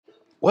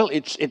Well,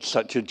 it's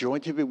such a joy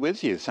to be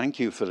with you. Thank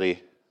you for the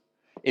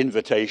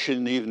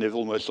invitation, even if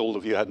almost all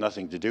of you had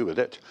nothing to do with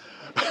it.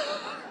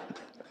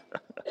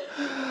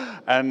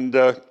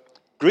 And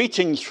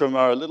greetings from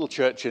our little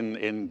church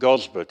in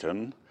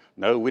Gosberton.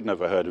 No, we'd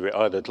never heard of it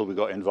either till we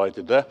got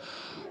invited there.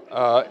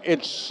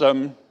 It's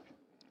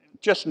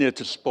just near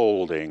to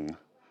Spalding.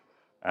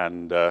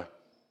 And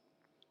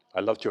I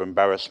love to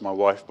embarrass my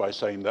wife by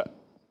saying that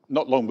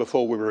not long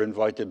before we were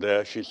invited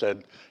there, she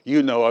said,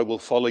 "You know I will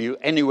follow you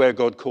anywhere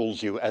God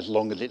calls you as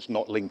long as it's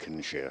not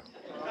Lincolnshire."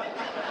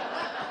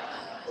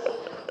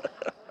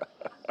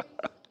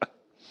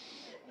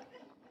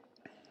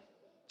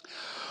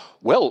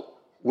 Well,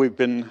 we've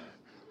been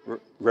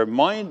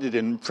reminded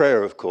in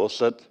prayer, of course,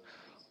 that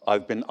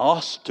I've been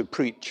asked to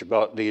preach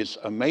about these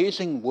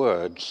amazing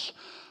words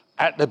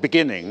at the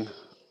beginning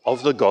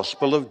of the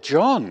Gospel of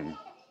John.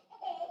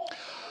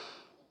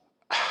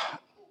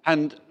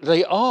 And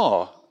they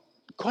are,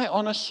 quite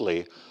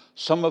honestly,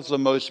 some of the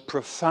most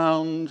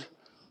profound,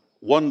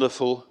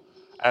 wonderful,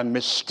 and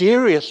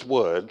mysterious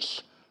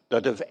words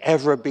that have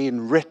ever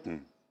been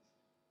written.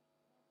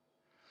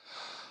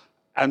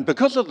 And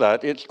because of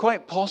that, it's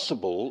quite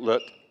possible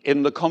that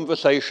in the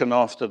conversation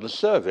after the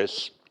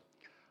service,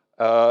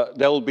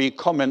 there'll be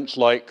comments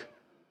like,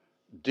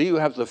 "Do you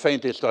have the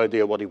faintest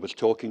idea what he was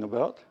talking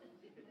about?"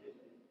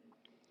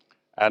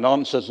 And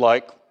answers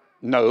like,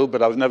 "No,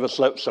 but I've never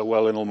slept so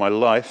well in all my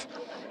life."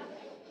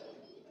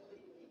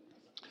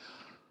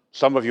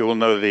 Some of you will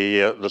know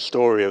the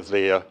story of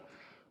the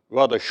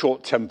rather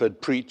short-tempered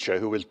preacher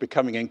who was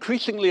becoming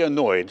increasingly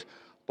annoyed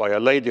by a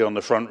lady on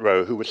the front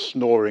row who was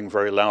snoring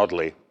very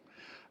loudly.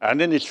 And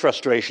in his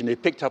frustration, he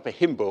picked up a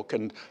hymn book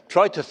and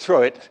tried to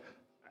throw it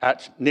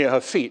near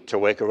her feet to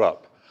wake her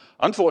up.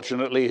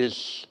 Unfortunately,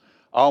 his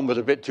arm was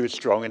a bit too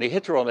strong, and he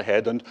hit her on the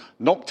head and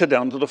knocked her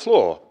down to the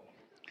floor.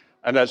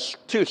 And as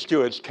two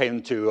stewards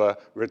came to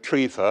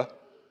retrieve her,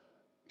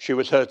 she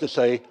was heard to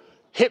say,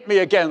 "Hit me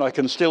again, I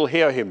can still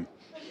hear him."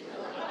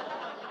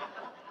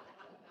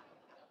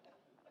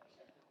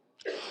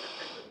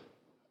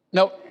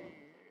 Now,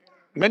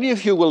 many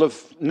of you will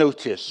have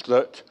noticed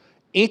that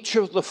each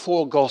of the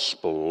four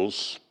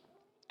Gospels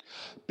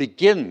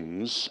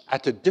begins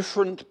at a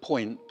different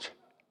point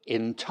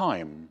in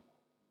time.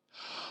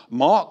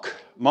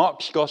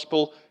 Mark's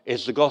Gospel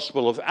is the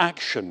Gospel of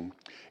action.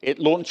 It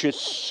launches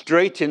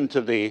straight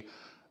into the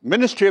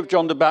ministry of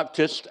John the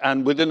Baptist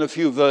and within a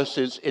few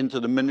verses into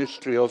the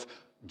ministry of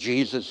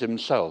Jesus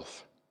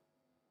himself.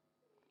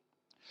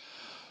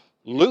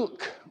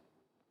 Luke,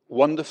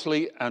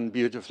 wonderfully and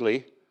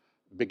beautifully,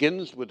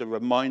 begins with a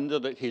reminder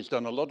that he's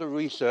done a lot of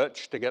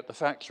research to get the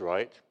facts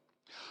right,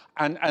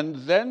 and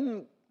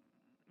then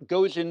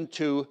goes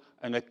into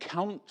an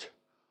account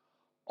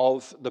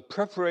of the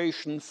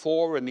preparation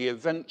for and the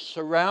events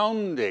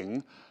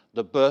surrounding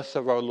the birth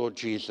of our Lord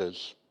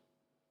Jesus.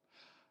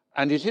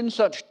 And is in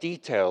such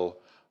detail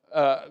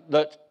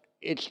that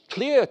it's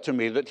clear to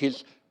me that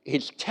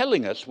he's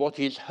telling us what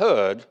he's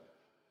heard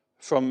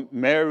from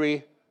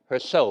Mary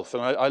herself.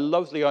 And I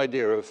love the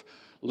idea of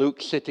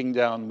Luke sitting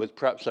down with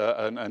perhaps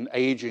an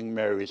aging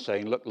Mary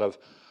saying, "Look, love,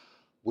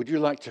 would you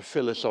like to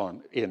fill us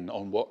in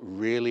on what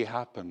really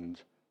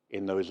happened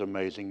in those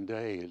amazing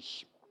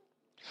days?"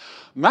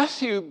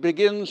 Matthew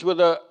begins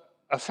with a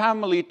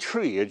family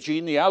tree, a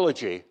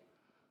genealogy,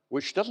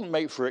 which doesn't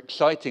make for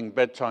exciting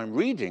bedtime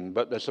reading,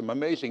 but there's some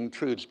amazing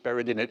truths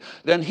buried in it.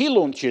 Then he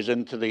launches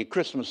into the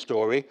Christmas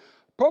story,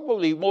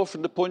 probably more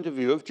from the point of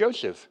view of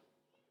Joseph.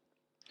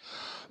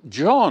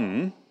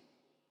 John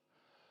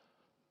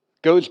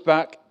goes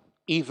back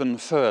even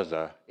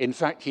further. In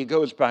fact, he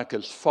goes back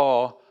as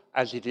far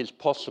as it is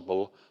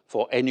possible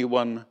for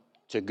anyone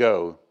to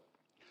go,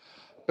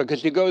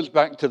 because he goes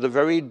back to the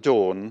very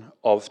dawn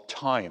of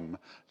time,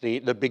 the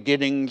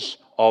beginnings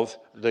of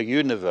the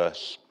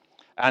universe.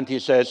 And he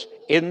says,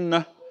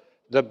 "In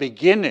the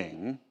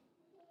beginning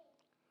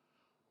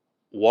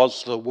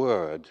was the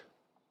Word."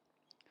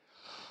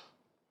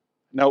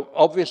 Now,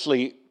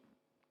 obviously,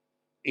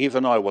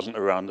 even I wasn't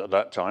around at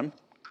that time.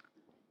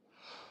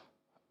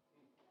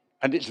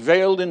 And it's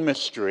veiled in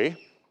mystery.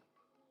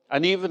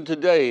 And even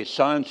today,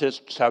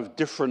 scientists have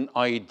different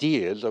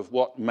ideas of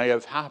what may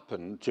have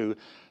happened to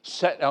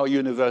set our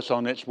universe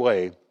on its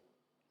way.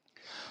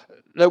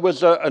 There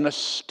was an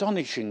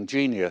astonishing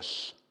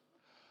genius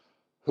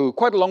who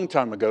quite a long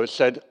time ago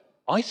said,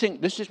 "I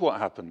think this is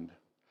what happened.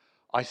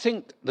 I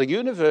think the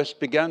universe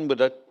began with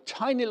a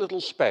tiny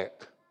little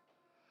speck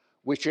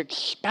which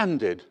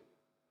expanded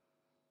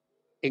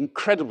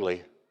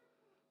incredibly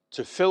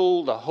to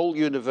fill the whole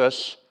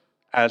universe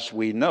as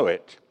we know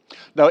it."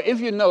 Now,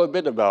 if you know a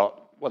bit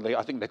about, well,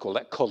 I think they call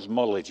that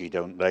cosmology,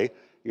 don't they?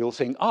 You'll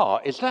think,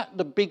 is that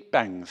the Big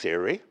Bang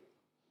Theory?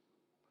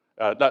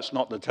 That's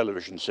not the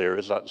television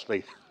series, that's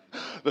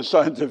the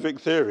scientific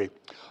theory.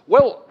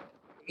 Well,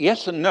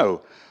 yes and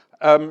no.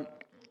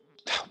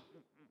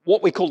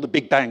 What we call the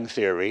Big Bang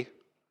Theory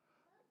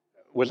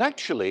was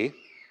actually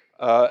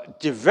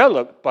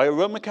developed by a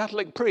Roman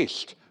Catholic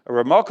priest, a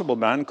remarkable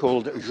man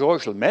called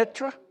Georges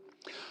Lemaitre.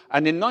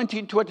 And in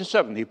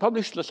 1927, he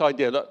published this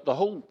idea that the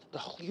whole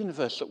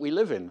universe that we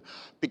live in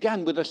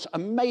began with this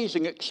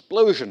amazing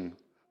explosion.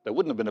 There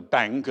wouldn't have been a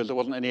bang because there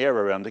wasn't any air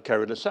around to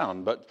carry the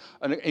sound, but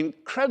an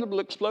incredible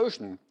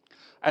explosion.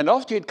 And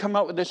after he'd come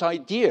up with this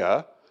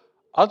idea,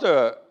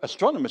 other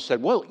astronomers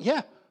said, well,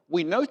 yeah,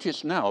 we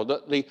notice now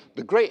that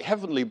the great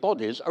heavenly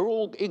bodies are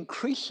all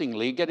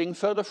increasingly getting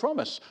further from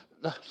us.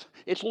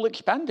 It's all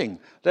expanding.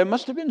 There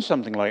must have been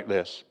something like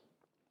this.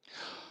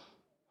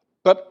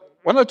 But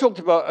when I talked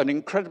about an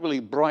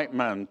incredibly bright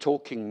man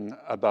talking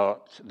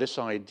about this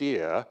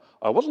idea,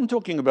 I wasn't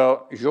talking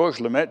about Georges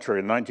Lemaitre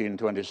in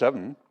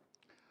 1927.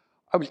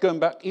 I was going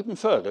back even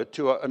further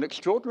to an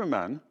extraordinary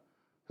man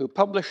who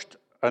published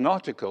an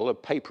article, a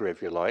paper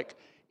if you like,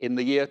 in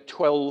the year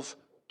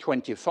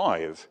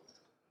 1225,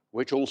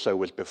 which also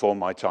was before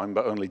my time,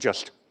 but only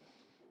just.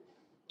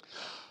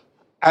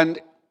 And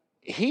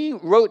he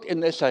wrote in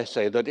this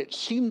essay that it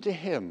seemed to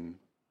him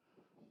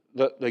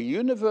that the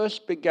universe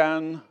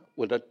began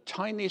with a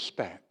tiny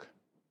speck,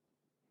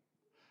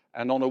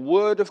 and on a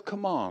word of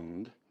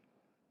command,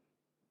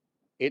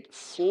 it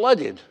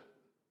flooded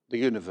the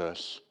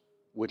universe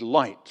with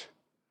light,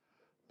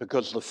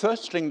 because the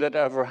first thing that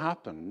ever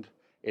happened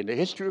in the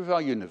history of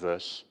our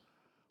universe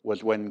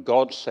was when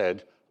God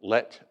said,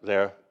 "Let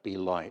there be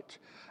light."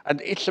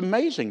 And it's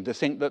amazing to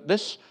think that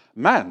this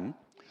man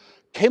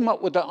came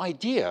up with the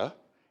idea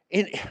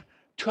in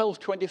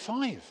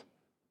 1225.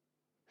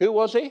 Who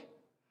was he?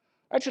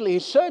 Actually,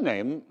 his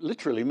surname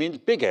literally means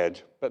Big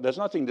Ed, but there's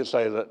nothing to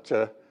say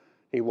that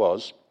he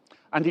was.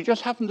 And he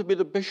just happened to be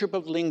the Bishop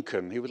of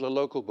Lincoln. He was a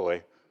local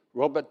boy.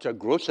 Robert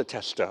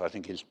Grosseteste, I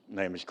think his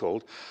name is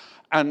called.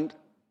 And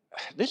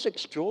this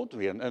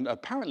extraordinary and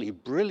apparently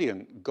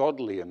brilliant,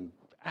 godly and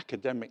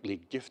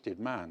academically gifted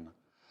man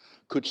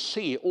could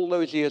see all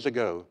those years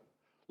ago,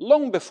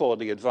 long before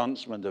the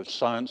advancement of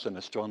science and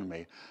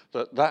astronomy,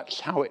 that that's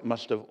how it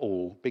must have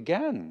all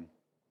began.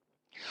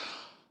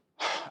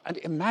 And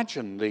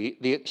imagine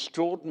the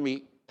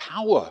extraordinary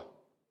power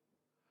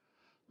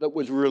that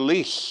was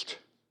released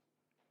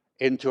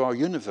into our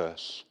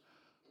universe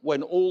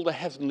when all the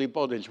heavenly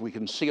bodies we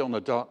can see on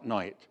a dark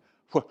night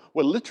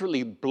were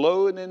literally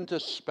blown into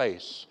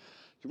space.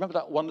 Do you remember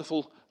that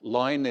wonderful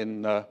line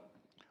in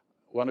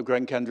one of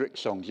Graham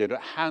Kendrick's songs, a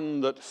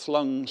hand that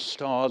flung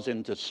stars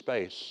into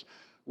space?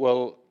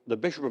 Well, the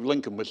Bishop of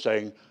Lincoln was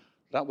saying,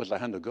 that was the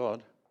hand of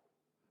God.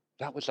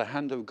 That was the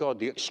hand of God,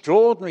 the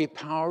extraordinary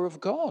power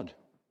of God.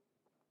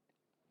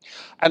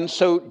 And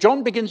so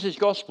John begins his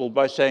gospel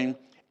by saying,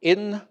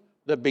 in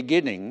the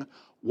beginning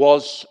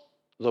was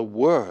the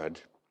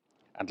Word.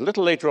 And a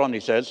little later on he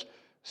says,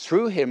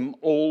 through him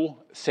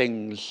all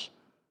things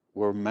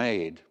were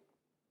made.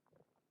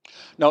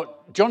 Now,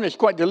 John is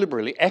quite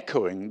deliberately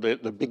echoing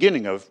the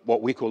beginning of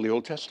what we call the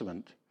Old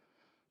Testament,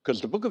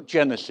 because the book of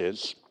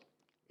Genesis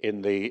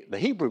in the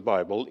Hebrew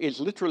Bible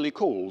is literally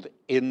called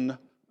in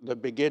the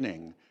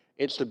beginning.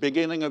 It's the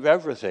beginning of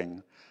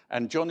everything.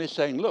 And John is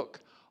saying,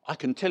 look, I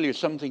can tell you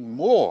something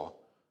more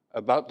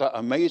about that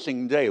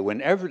amazing day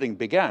when everything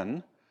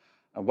began.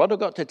 And what I've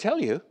got to tell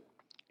you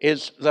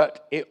is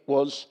that it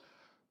was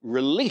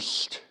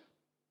released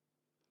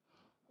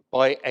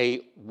by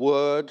a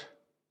word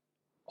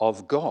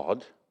of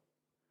God,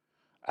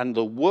 and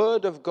the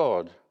word of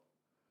God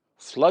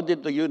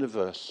flooded the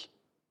universe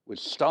with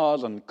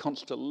stars and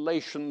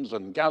constellations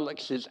and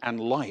galaxies and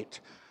light.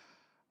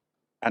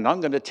 And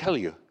I'm going to tell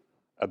you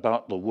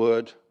about the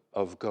word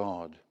of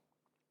God.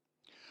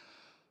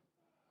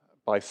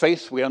 By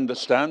faith we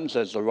understand,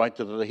 says the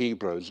writer to the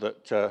Hebrews,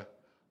 that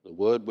the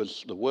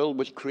world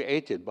was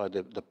created by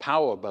the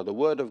power, by the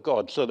word of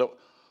God, so that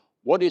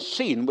what is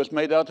seen was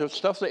made out of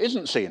stuff that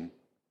isn't seen.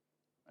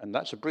 And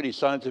that's a pretty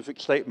scientific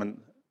statement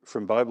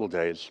from Bible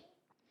days.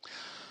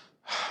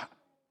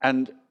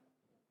 And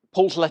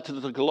Paul's letter to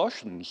the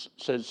Colossians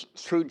says,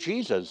 through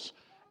Jesus,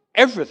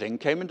 everything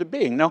came into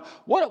being. Now,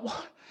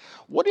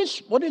 what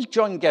is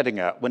John getting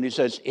at when he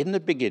says, in the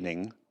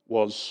beginning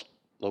was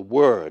the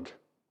Word?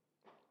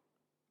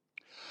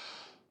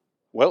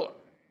 Well,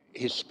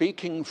 he's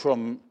speaking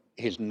from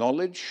his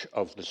knowledge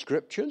of the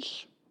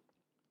Scriptures.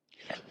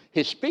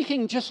 He's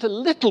speaking just a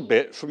little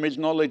bit from his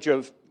knowledge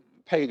of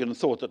pagan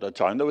thought at the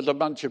time. There was a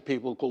bunch of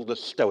people called the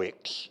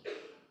Stoics,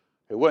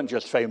 who weren't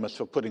just famous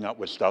for putting up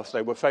with stuff.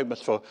 They were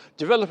famous for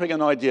developing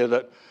an idea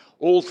that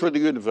all through the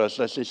universe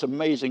there's this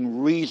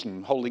amazing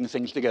reason holding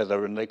things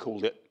together, and they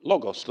called it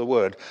Logos, the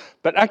Word.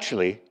 But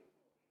actually,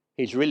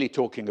 he's really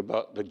talking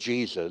about the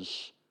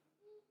Jesus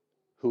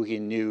who he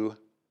knew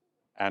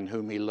and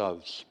whom he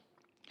loves.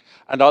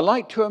 And I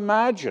like to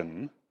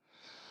imagine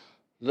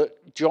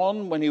that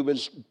John, when he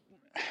was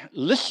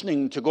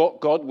listening to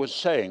what God was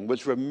saying,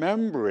 was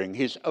remembering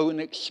his own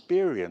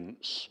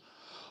experience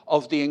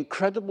of the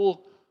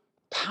incredible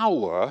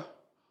power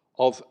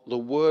of the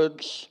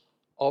words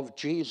of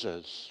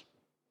Jesus.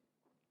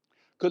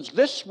 Because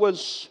this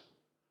was,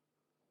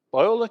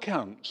 by all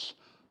accounts,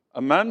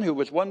 a man who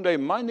was one day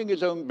minding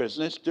his own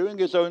business, doing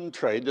his own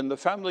trade in the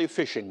family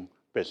fishing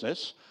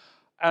business,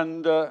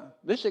 And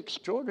this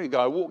extraordinary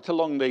guy walked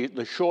along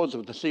the shores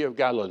of the Sea of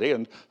Galilee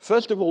and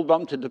first of all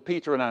bumped into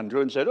Peter and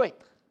Andrew and said, "Wait,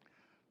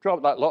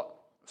 drop that lot,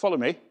 follow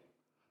me."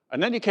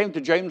 And then he came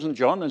to James and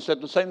John and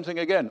said the same thing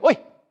again. "Oi,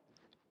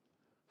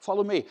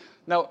 follow me."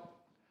 Now,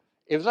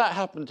 if that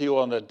happened to you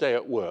on a day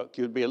at work,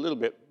 you'd be a little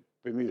bit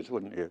bemused,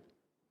 wouldn't you?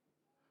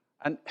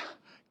 And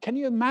can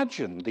you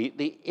imagine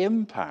the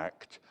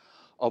impact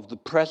of the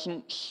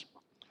presence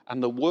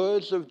and the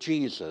words of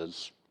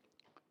Jesus,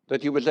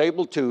 that he was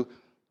able to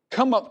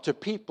come up to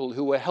people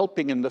who were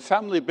helping in the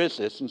family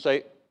business and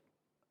say,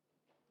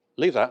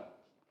 "Leave that,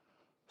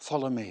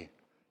 follow me."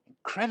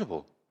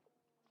 Incredible.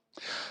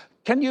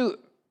 Can you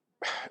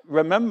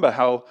remember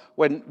how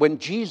when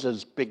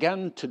Jesus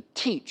began to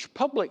teach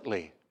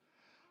publicly,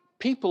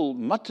 people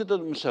muttered to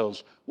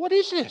themselves, "What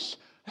is this?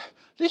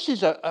 This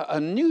is a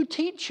new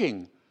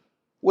teaching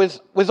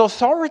with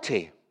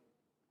authority."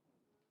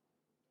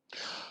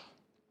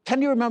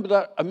 Can you remember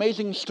that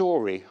amazing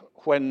story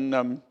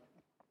when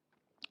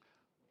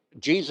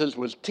Jesus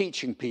was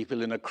teaching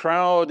people in a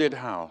crowded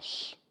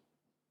house,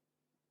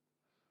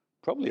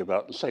 probably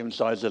about the same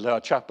size as our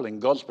chapel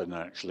in Gosben,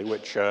 actually,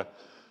 which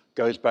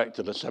goes back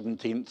to the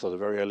 17th or the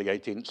very early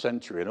 18th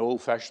century, an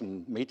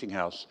old-fashioned meeting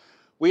house.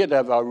 We had to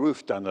have our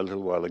roof done a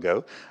little while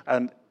ago,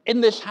 and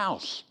in this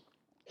house,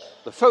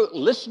 the folk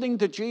listening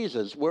to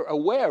Jesus were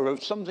aware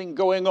of something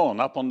going on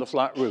up on the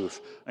flat roof,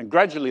 and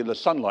gradually the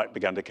sunlight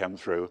began to come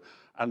through,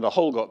 and the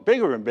hole got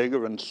bigger and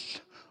bigger,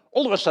 and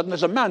all of a sudden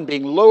there's a man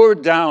being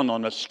lowered down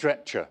on a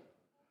stretcher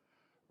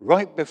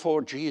right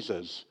before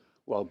Jesus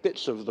while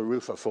bits of the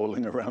roof are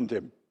falling around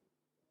him.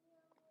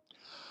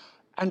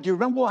 And do you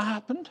remember what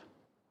happened?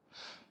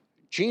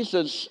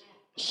 Jesus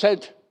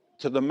said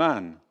to the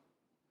man,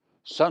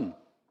 "Son,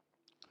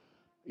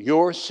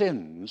 your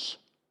sins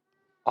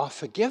are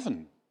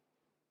forgiven."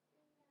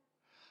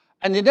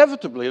 And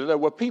inevitably, there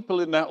were people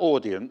in that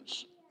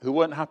audience who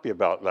weren't happy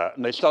about that,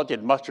 and they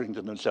started muttering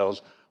to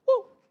themselves,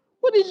 "Well,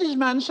 what is this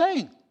man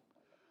saying?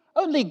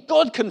 Only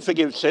God can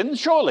forgive sins,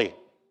 surely."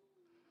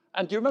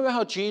 And do you remember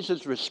how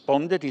Jesus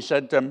responded? He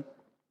said, "Let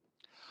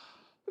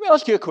me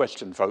ask you a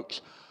question,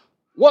 folks.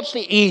 What's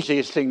the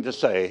easiest thing to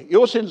say?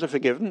 Your sins are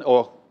forgiven,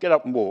 or get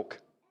up and walk?"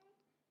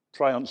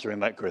 Try answering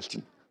that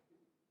question.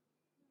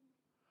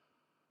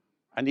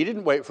 And he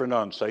didn't wait for an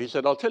answer. He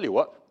said, "I'll tell you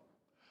what.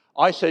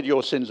 I said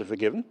your sins are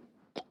forgiven.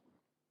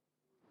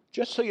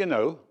 Just so you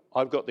know,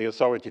 I've got the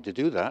authority to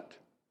do that."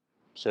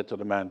 Said to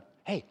the man,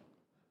 "Hey,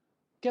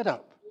 get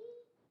up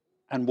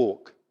and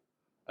walk."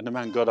 And the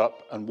man got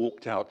up and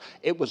walked out.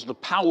 It was the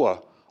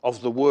power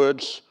of the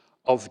words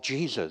of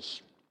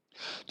Jesus.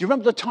 Do you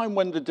remember the time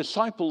when the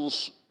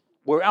disciples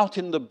were out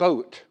in the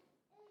boat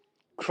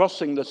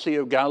crossing the Sea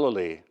of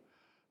Galilee,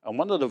 and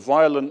one of the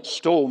violent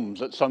storms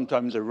that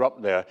sometimes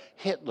erupt there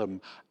hit them,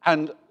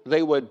 and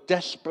they were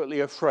desperately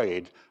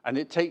afraid, and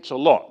it takes a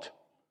lot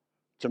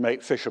to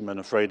make fishermen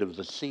afraid of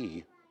the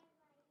sea,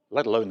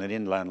 let alone an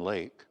inland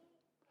lake.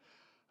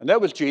 And there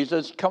was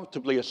Jesus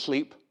comfortably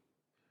asleep,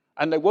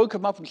 and they woke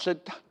him up and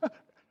said,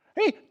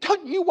 "Hey,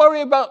 don't you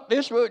worry about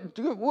this, we're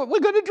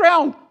going to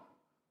drown."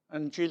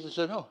 And Jesus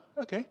said, "Oh,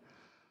 okay."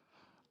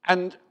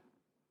 And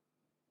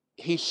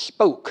he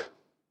spoke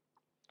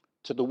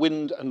to the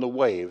wind and the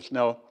waves.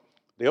 Now,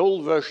 the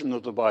old version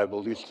of the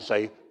Bible used to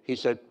say, he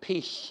said,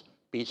 "Peace,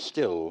 be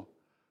still."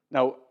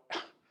 Now,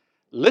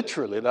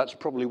 literally, that's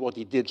probably what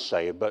he did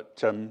say,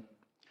 but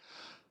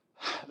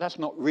that's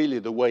not really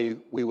the way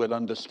we would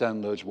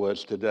understand those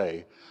words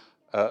today.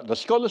 The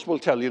scholars will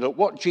tell you that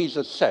what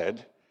Jesus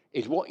said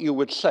is what you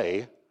would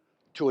say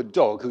to a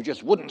dog who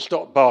just wouldn't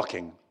stop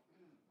barking.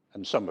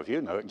 And some of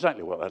you know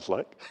exactly what that's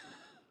like.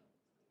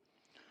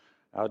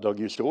 Our dog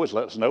used to always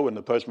let us know when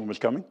the postman was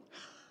coming.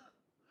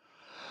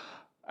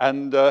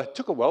 And it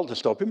took a while to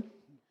stop him.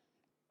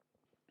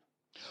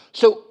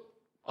 So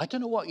I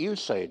don't know what you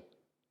say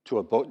to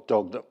a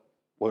dog that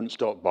won't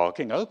stop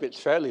barking. I hope it's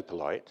fairly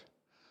polite.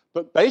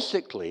 But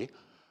basically,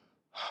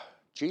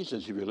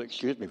 Jesus, if you'll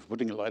excuse me for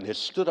putting it like this,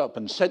 stood up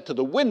and said to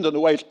the wind and the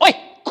waves, "Oi,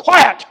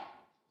 quiet!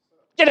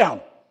 Get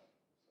down!"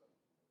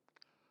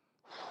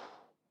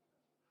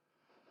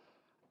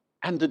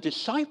 And the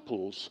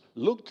disciples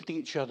looked at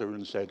each other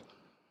and said,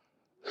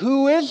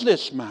 "Who is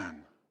this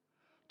man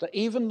that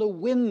even the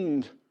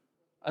wind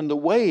and the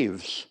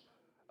waves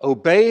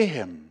obey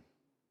him?"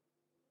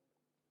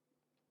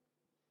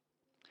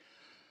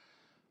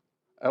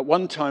 At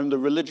one time, the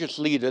religious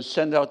leaders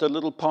sent out a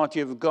little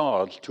party of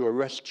guards to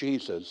arrest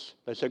Jesus.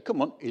 They said,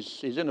 "Come on,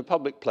 he's in a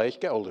public place,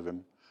 get hold of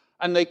him."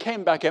 And they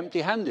came back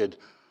empty-handed.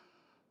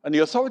 And the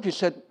authorities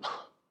said,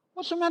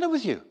 "What's the matter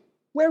with you?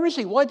 Where is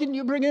he? Why didn't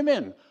you bring him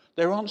in?"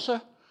 Their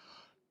answer,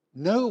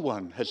 "No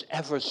one has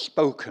ever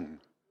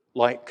spoken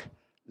like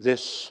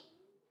this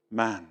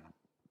man."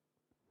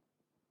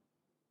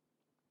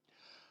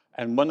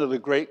 And one of the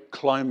great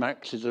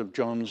climaxes of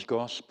John's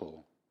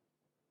gospel,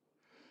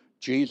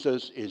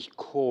 Jesus is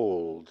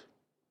called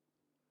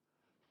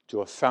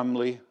to a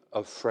family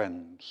of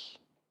friends,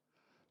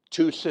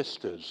 two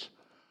sisters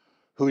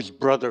whose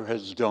brother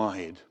has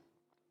died,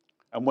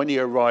 And when he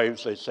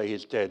arrives, they say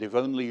he's dead. If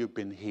only you'd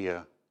been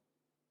here.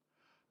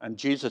 And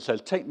Jesus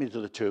says, take me to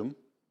the tomb.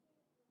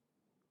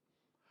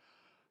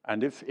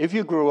 And if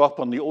you grew up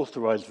on the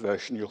authorized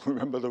version, you'll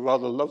remember the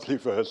rather lovely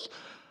verse.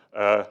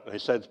 They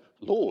said,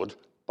 Lord,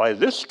 by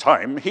this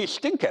time he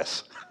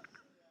stinketh.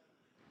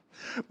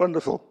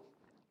 Wonderful.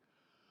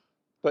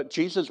 But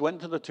Jesus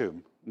went to the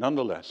tomb,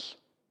 nonetheless.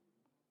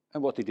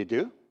 And what did he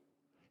do?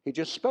 He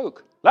just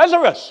spoke.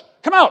 Lazarus,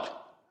 come out!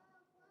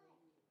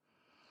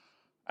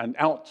 And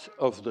out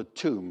of the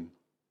tomb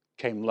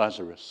came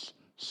Lazarus,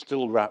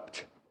 still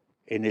wrapped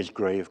in his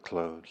grave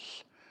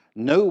clothes.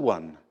 No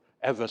one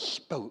ever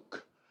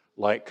spoke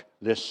like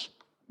this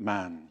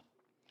man.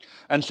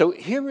 And so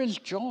here is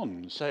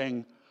John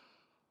saying,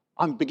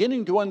 I'm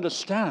beginning to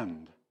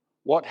understand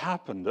what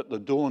happened at the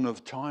dawn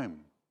of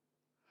time.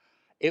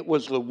 It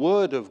was the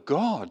word of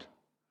God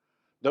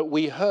that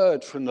we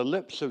heard from the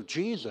lips of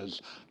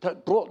Jesus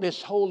that brought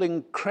this whole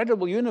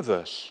incredible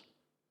universe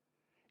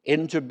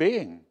into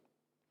being.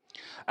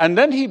 And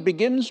then he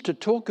begins to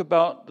talk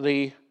about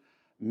the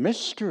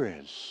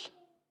mysteries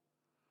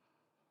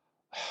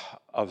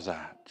of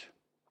that.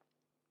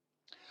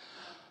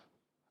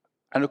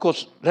 And of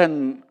course,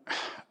 then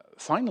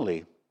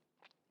finally,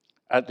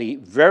 at the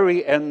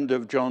very end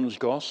of John's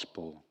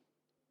gospel,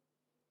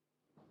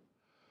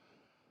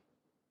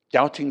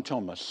 doubting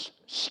Thomas,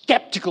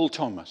 skeptical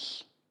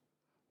Thomas,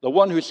 the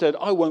one who said,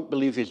 I won't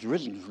believe he's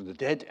risen from the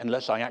dead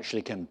unless I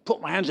actually can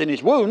put my hands in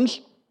his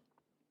wounds.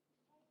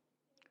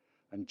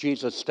 And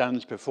Jesus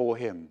stands before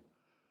him.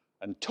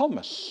 And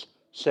Thomas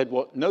said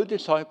what no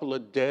disciple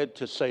had dared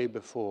to say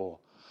before,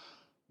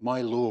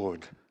 my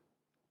Lord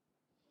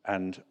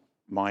and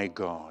my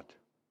God.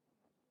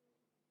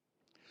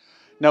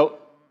 Now,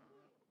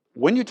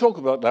 when you talk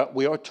about that,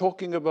 we are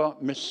talking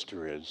about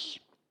mysteries.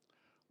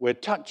 We're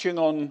touching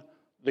on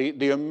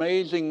the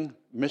amazing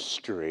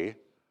mystery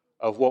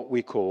of what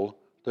we call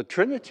the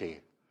Trinity.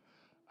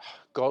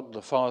 God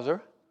the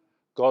Father,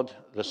 God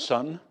the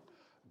Son,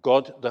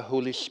 God the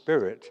Holy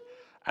Spirit.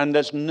 And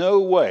there's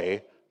no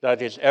way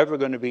that is ever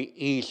going to be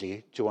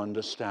easy to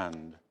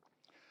understand.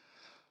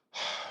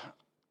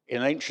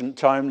 In ancient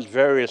times,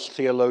 various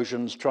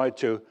theologians tried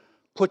to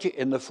put it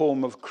in the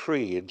form of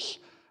creeds.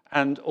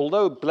 And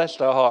although, bless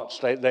their hearts,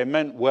 they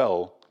meant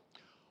well,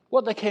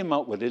 what they came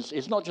up with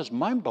is not just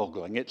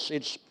mind-boggling,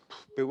 it's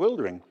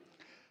bewildering.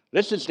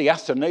 This is the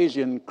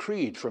Athanasian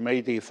Creed from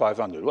AD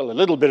 500. Well, a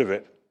little bit of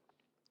it.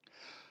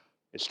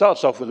 It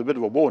starts off with a bit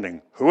of a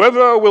warning.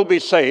 Whoever will be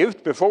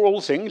saved, before all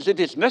things, it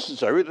is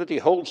necessary that he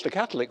holds the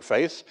Catholic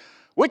faith,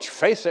 which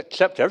faith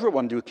except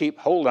everyone do keep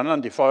whole and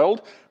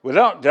undefiled.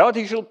 Without doubt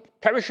he shall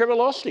perish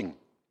everlasting.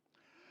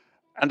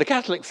 And the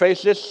Catholic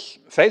faith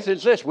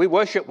is this. We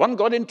worship one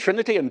God in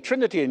Trinity, and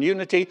Trinity in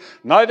unity,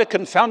 neither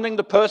confounding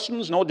the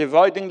persons nor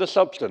dividing the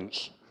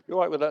substance. You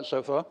all right with that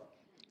so far?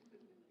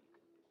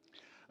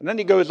 And then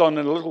he goes on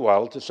in a little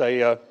while to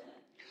say,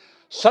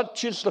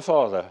 such is the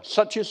Father,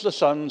 such is the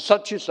Son,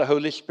 such is the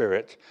Holy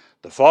Spirit.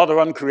 The Father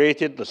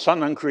uncreated, the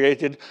Son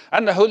uncreated,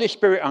 and the Holy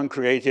Spirit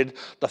uncreated.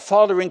 The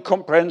Father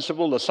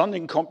incomprehensible, the Son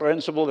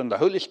incomprehensible, and the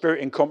Holy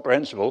Spirit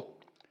incomprehensible.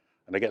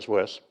 And it gets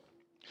worse.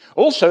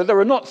 Also, there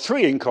are not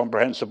three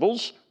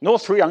incomprehensibles, nor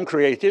three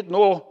uncreated,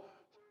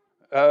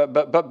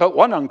 but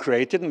one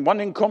uncreated and one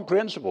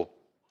incomprehensible.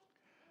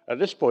 At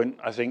this point,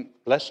 I think,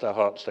 bless their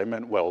hearts, they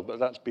meant well, but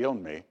that's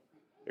beyond me.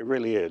 It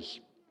really is.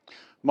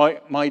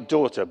 My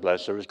daughter,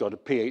 bless her, has got a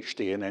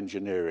PhD in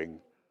engineering.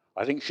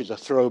 I think she's a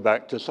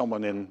throwback to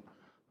someone in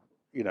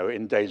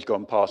days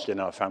gone past in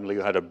our family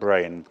who had a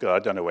brain. I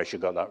don't know where she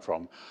got that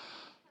from.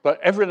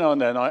 But every now and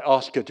then I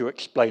ask her to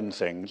explain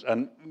things,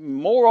 and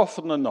more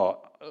often than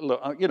not,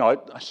 look,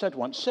 I said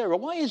once, Sarah,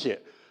 why is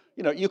it,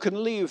 you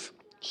can leave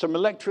some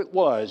electric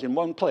wires in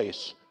one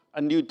place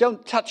and you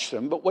don't touch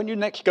them, but when you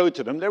next go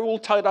to them, they're all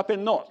tied up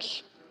in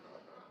knots.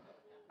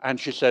 And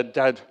she said,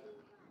 Dad,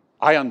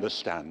 I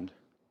understand,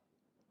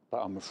 but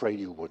I'm afraid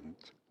you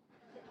wouldn't.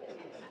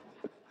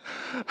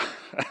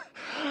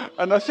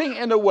 And I think,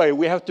 in a way,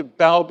 we have to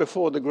bow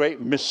before the great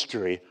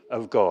mystery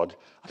of God.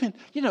 I mean,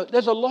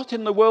 there's a lot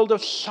in the world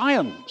of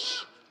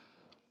science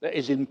that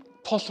is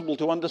impossible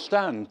to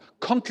understand.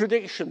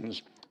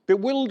 Contradictions,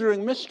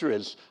 bewildering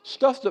mysteries,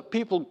 stuff that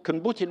people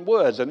can put in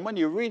words. And when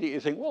you read it, you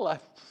think, well,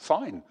 that's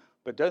fine.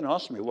 But don't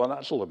ask me what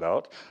that's all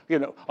about.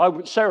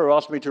 Sarah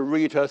asked me to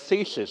read her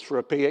thesis for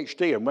a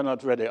PhD. And when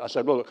I'd read it, I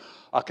said, well, look,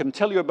 I can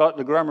tell you about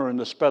the grammar and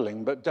the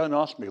spelling, but don't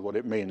ask me what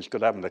it means,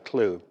 because I haven't a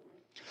clue.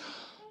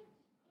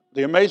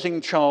 The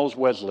amazing Charles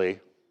Wesley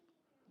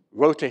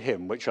wrote a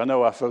hymn, which I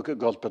know our folk at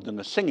Gosford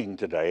are singing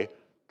today,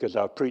 because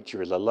our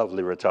preacher is a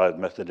lovely retired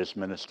Methodist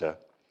minister.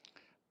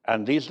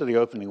 And these are the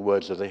opening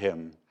words of the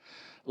hymn.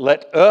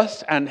 Let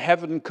earth and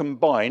heaven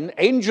combine,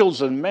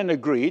 angels and men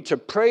agree, to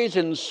praise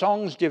in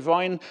songs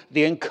divine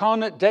the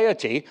incarnate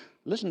deity.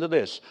 Listen to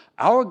this.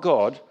 Our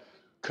God,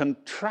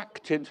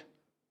 contracted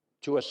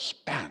to a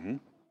span,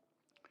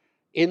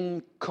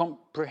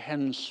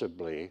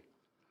 incomprehensibly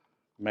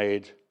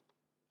made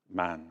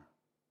man.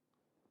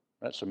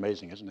 That's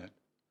amazing, isn't it?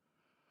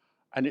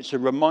 And it's a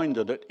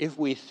reminder that if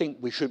we think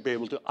we should be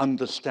able to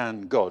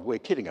understand God, we're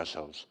kidding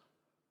ourselves.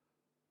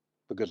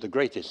 Because the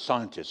greatest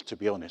scientists, to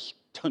be honest,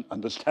 don't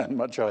understand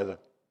much either.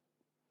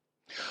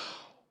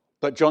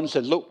 But John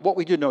said, look, what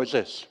we do know is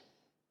this.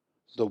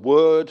 The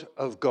Word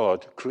of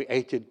God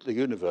created the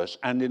universe,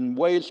 and in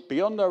ways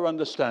beyond our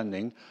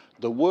understanding,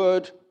 the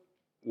Word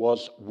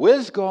was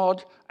with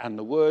God, and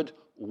the Word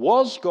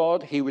was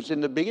God. He was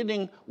in the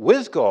beginning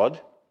with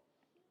God.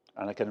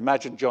 And I can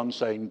imagine John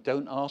saying,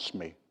 don't ask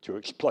me to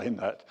explain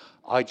that.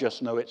 I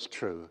just know it's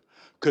true.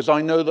 Because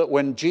I know that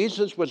when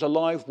Jesus was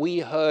alive, we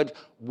heard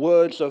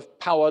words of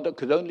power that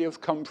could only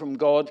have come from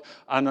God.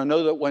 And I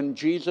know that when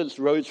Jesus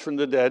rose from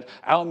the dead,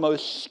 our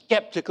most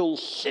skeptical,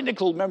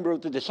 cynical member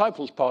of the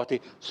disciples'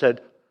 party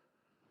said,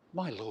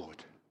 my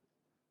Lord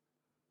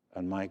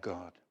and my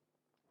God.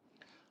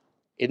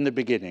 In the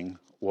beginning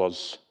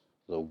was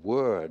the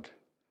Word,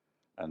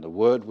 and the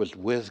Word was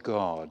with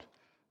God,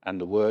 and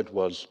the Word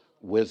was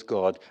with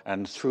God,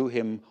 and through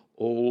him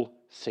all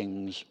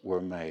things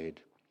were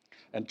made.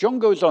 And John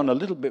goes on a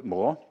little bit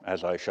more,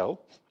 as I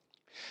shall.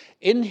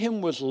 In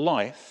him was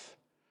life,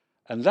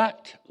 and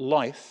that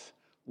life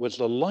was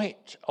the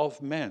light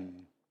of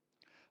men.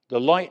 The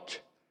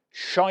light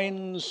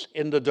shines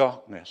in the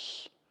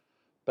darkness,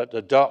 but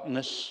the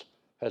darkness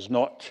has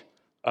not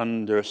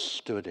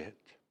understood it.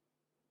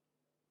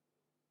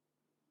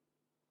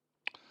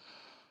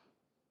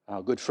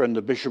 Our good friend,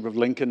 the Bishop of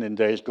Lincoln, in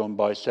days gone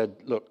by said,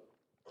 look,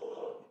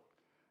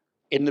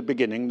 in the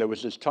beginning, there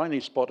was this tiny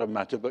spot of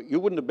matter, but you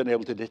wouldn't have been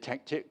able to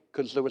detect it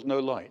because there was no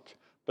light.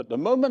 But the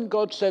moment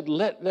God said,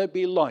 let there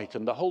be light,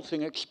 and the whole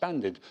thing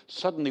expanded,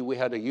 suddenly we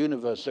had a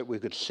universe that we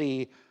could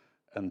see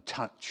and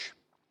touch.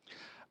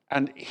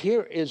 And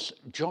here is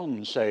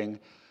John saying,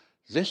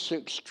 this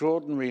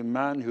extraordinary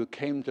man who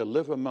came to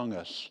live among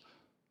us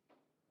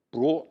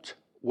brought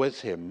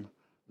with him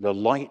the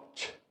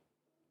light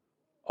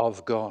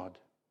of God.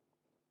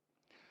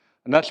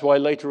 And that's why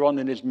later on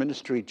in his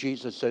ministry,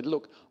 Jesus said,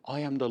 look,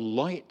 I am the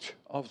light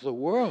of the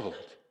world.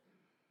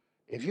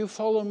 If you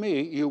follow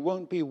me, you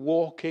won't be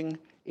walking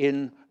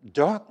in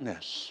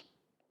darkness.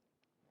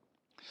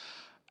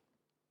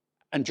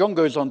 And John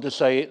goes on to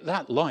say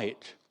that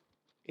light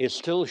is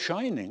still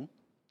shining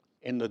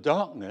in the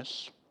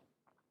darkness,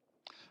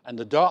 and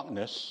the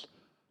darkness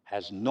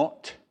has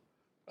not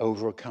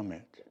overcome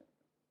it.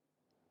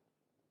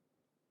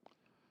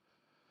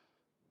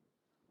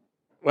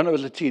 When I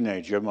was a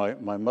teenager,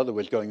 my mother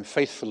was going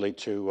faithfully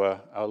to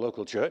our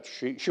local church.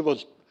 She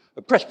was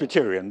a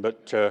Presbyterian,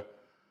 but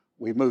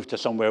we moved to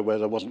somewhere where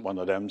there wasn't one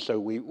of them, so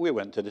we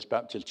went to this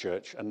Baptist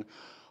church. And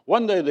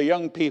one day the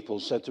young people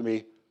said to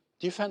me,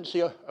 do you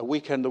fancy a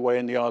weekend away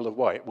in the Isle of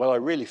Wight? Well, I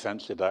really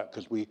fancied that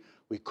because we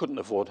couldn't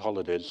afford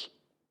holidays.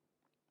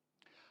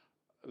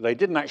 They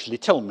didn't actually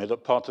tell me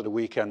that part of the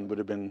weekend would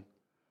have been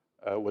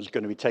was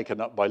going to be taken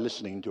up by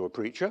listening to a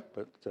preacher,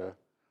 but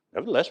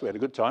nevertheless, we had a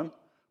good time.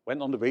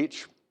 Went on the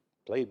beach,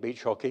 played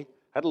beach hockey,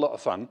 had a lot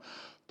of fun.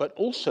 But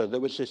also there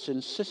was this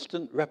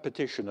insistent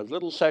repetition of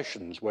little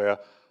sessions where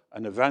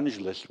an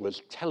evangelist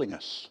was telling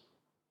us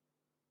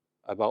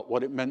about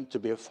what it meant to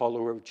be a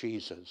follower of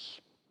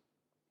Jesus.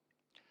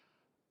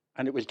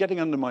 And it was getting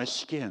under my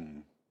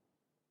skin.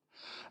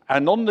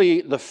 And on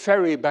the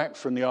ferry back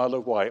from the Isle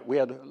of Wight, we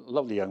had a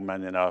lovely young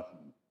man in our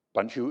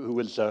bunch who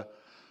was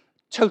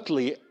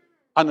totally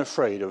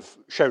unafraid of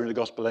sharing the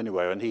gospel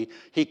anyway. And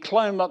he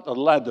climbed up the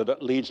ladder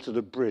that leads to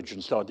the bridge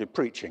and started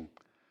preaching.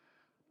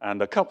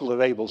 And a couple of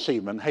able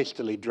seamen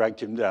hastily dragged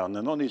him down.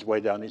 And on his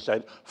way down, he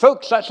said,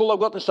 folks, that's all I've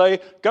got to say.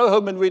 Go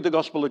home and read the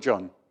Gospel of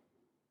John.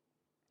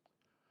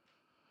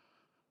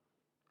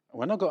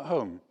 When I got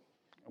home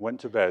and went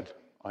to bed,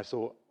 I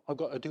thought, I've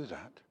got to do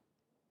that.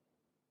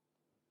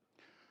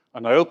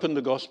 And I opened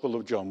the Gospel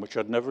of John, which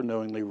I'd never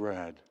knowingly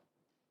read.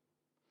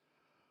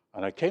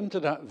 And I came to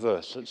that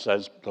verse that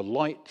says, the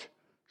light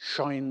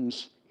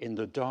shines in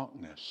the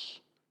darkness.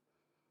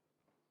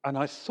 And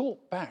I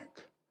thought back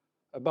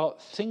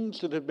about things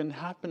that had been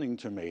happening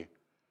to me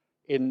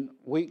in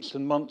weeks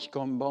and months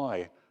gone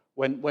by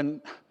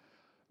when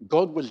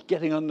God was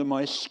getting under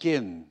my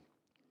skin.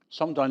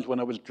 Sometimes when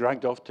I was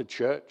dragged off to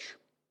church.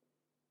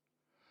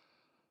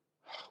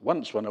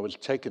 Once when I was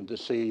taken to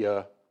see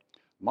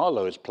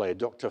Marlowe's play,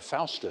 Dr.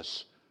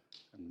 Faustus,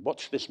 and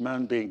watched this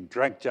man being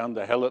dragged down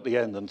to hell at the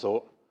end and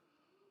thought,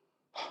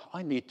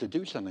 I need to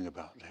do something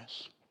about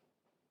this.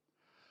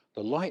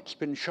 The light's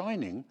been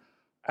shining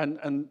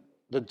and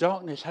the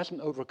darkness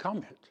hasn't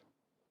overcome it.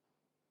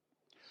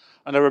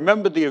 And I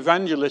remembered the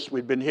evangelist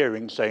we'd been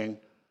hearing saying,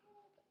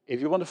 if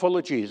you want to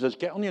follow Jesus,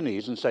 get on your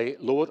knees and say,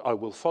 Lord, I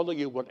will follow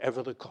you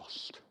whatever the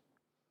cost.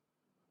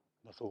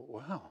 And I thought,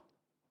 wow,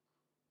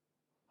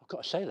 I've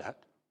got to say that.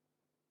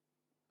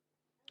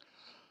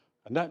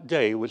 And that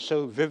day was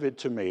so vivid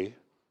to me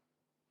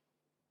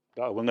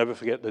that I will never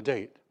forget the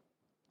date.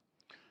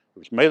 It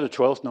was May the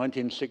 12th,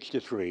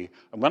 1963.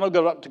 And when I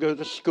got up to go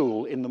to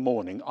school in the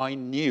morning, I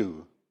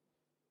knew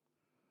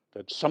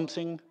that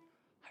something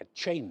had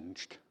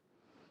changed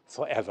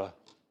forever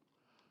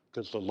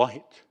because the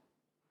light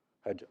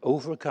had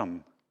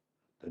overcome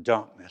the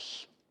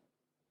darkness.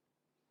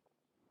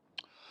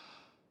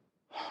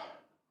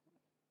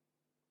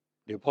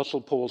 The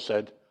Apostle Paul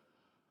said,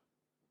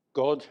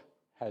 God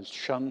has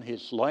shone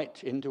his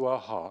light into our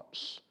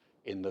hearts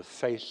in the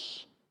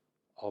face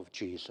of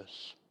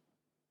Jesus.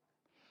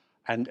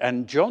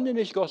 And John in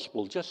his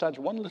gospel just adds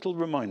one little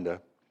reminder.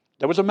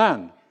 There was a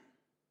man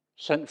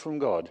sent from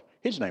God.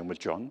 His name was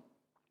John.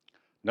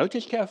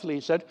 Notice carefully,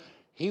 he said,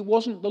 he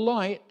wasn't the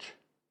light,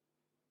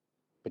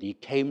 but he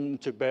came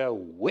to bear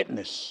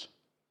witness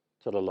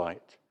to the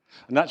light.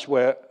 And that's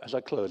where, as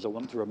I close, I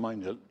want to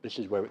remind you, this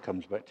is where it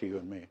comes back to you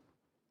and me.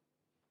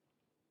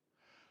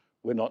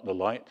 We're not the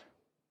light.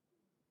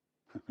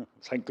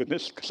 Thank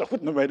goodness, because I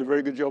wouldn't have made a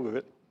very good job of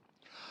it.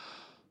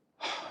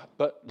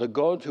 But the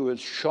God who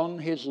has shone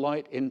his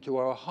light into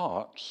our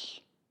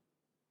hearts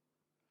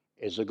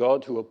is the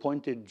God who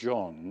appointed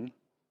John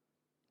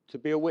to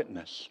be a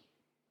witness,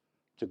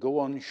 to go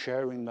on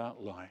sharing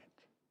that light.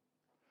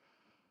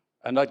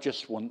 And I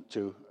just want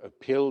to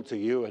appeal to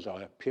you as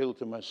I appeal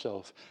to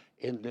myself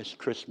in this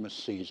Christmas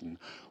season.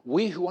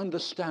 We who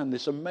understand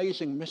this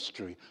amazing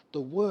mystery,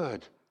 the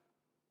Word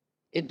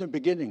in the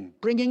beginning,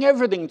 bringing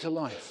everything to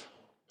life.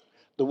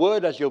 The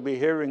Word, as you'll be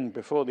hearing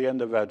before the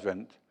end of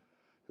Advent,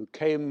 who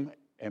came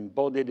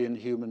embodied in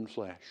human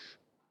flesh.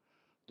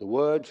 The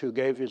Word who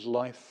gave his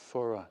life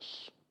for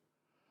us,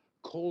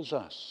 calls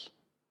us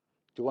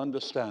to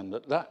understand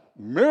that that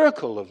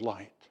miracle of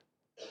light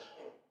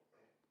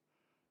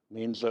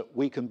means that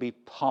we can be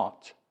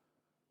part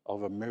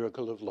of a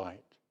miracle of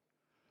light,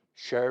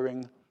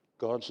 sharing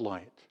God's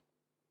light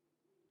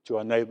to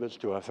our neighbors,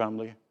 to our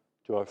family,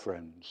 to our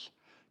friends.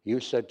 You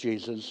said,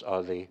 Jesus,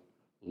 are the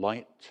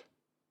light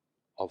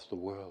of the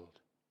world.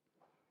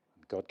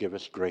 God give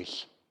us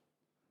grace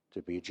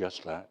to be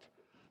just that.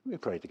 Let me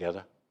pray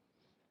together.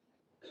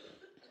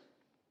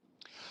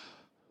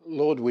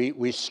 Lord,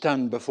 we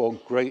stand before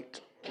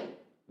great,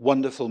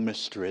 wonderful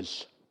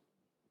mysteries,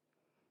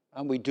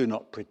 and we do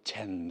not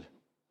pretend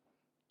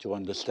to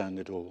understand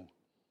it all.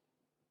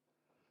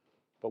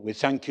 But we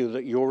thank you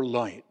that your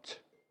light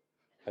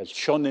has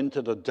shone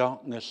into the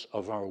darkness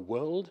of our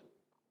world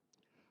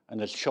and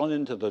has shone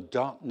into the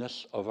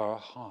darkness of our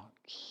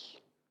hearts.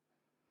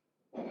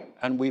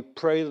 And we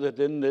pray that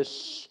in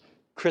this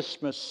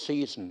Christmas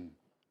season,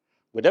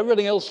 with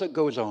everything else that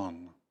goes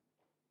on,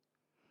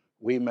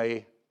 we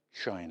may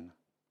shine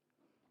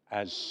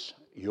as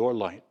your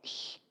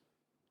lights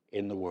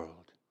in the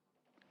world.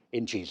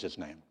 In Jesus'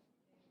 name,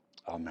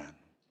 amen.